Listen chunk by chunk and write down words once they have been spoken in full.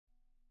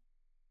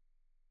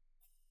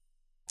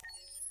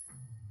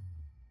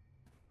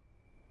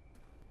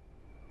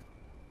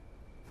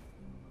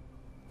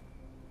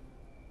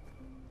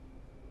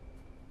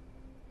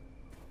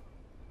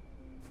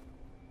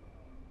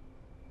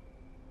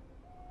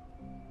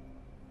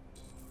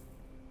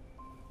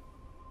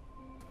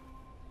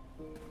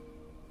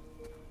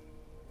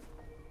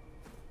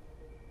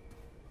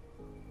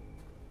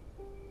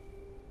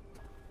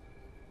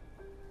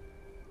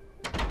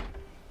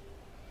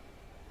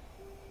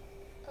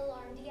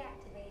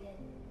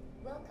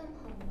Welcome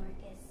home,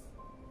 Marcus.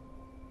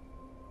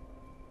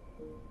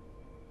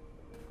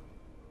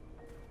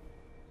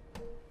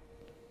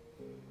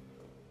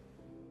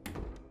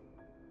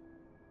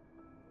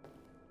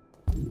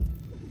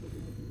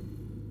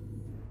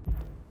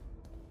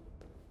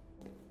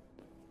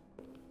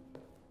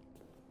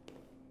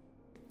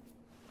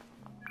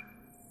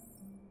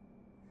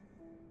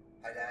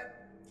 Hi, Dad.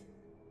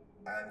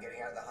 I'm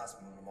getting out of the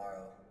hospital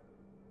tomorrow.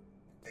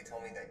 They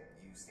told me that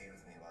you stayed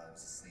with me while I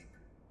was asleep.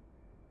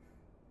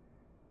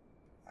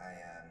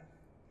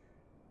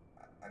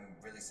 I'm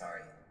really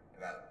sorry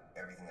about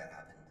everything that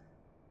happened.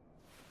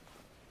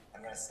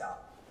 I'm gonna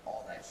stop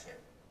all that shit.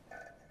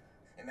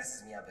 It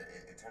messes me up.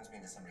 It turns me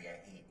into somebody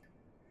I hate.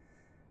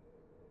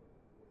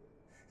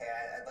 Hey,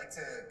 I'd like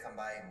to come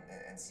by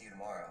and see you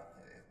tomorrow,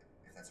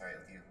 if that's all right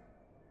with you.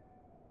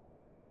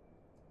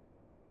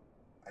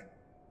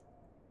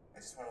 I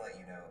just want to let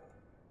you know,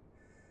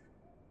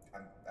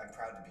 I'm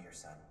proud to be your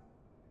son.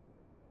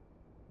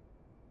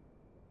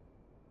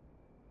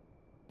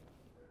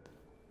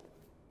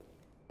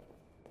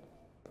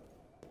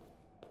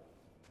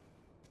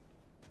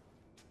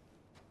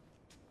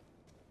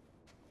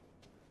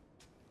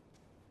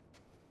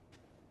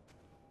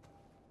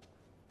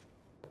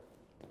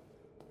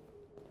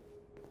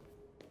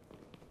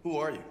 Who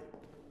are you?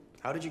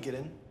 How did you get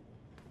in?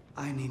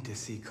 I need to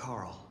see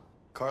Carl.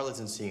 Carl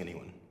isn't seeing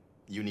anyone.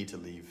 You need to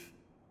leave.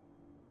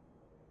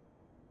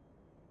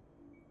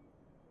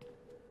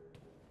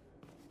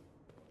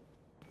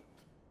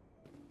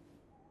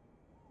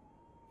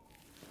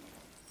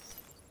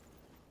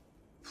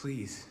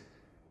 Please.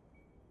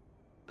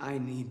 I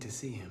need to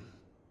see him.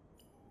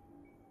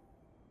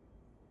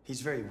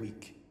 He's very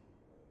weak.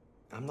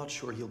 I'm not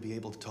sure he'll be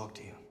able to talk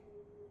to you.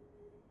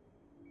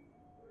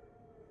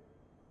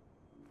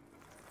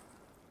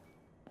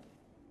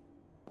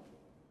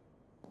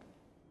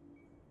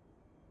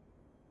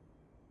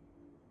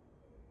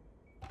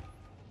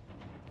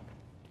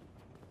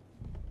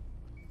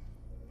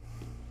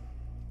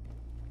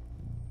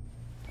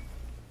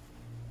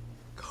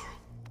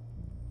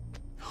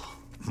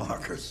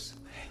 Marcus,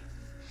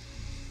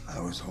 I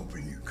was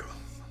hoping you'd come.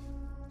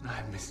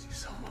 I missed you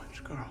so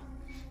much, Carl.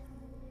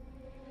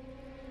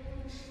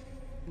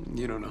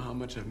 You don't know how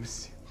much I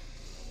miss you.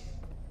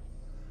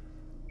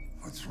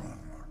 What's wrong,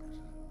 Marcus?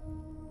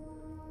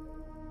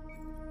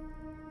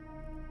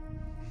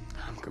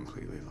 I'm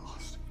completely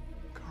lost,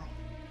 Carl.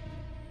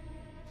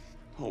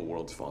 The whole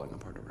world's falling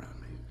apart around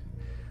me.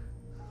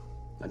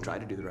 I try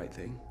to do the right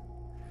thing.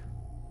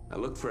 I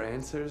look for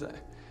answers.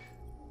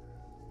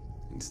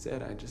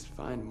 Instead, I just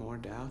find more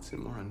doubts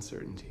and more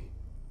uncertainty.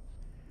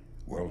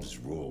 World is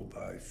ruled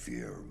by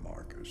fear,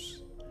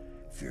 Marcus.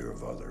 Fear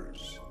of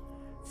others.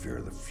 Fear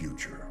of the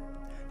future.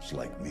 It's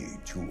like me,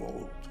 too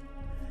old.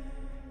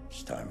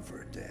 It's time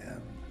for a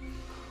dam.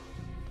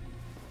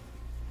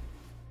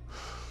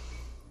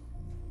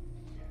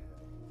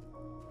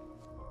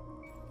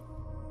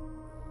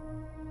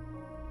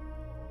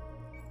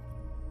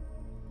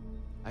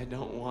 I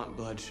don't want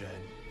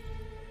bloodshed.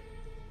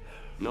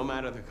 No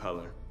matter the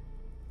color.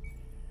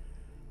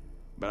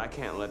 But I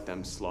can't let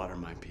them slaughter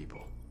my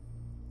people.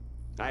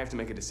 I have to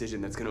make a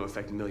decision that's going to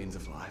affect millions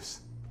of lives.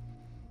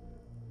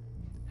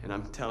 And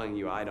I'm telling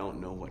you, I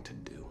don't know what to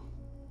do.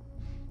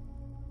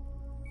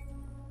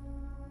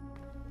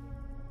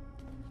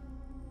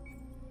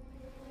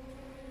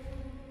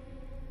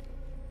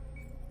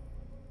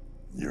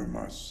 You're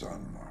my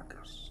son,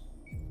 Marcus.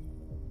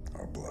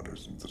 Our blood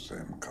isn't the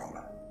same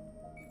color.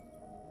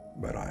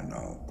 But I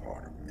know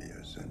part of me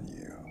is in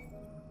you.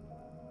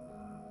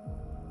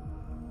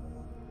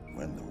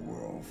 When the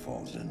world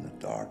falls into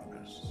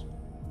darkness,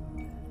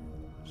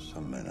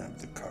 some men have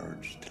the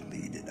courage to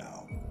lead it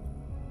out.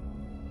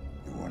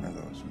 You're one of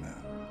those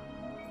men.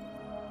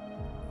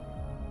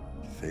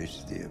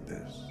 Face the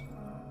abyss.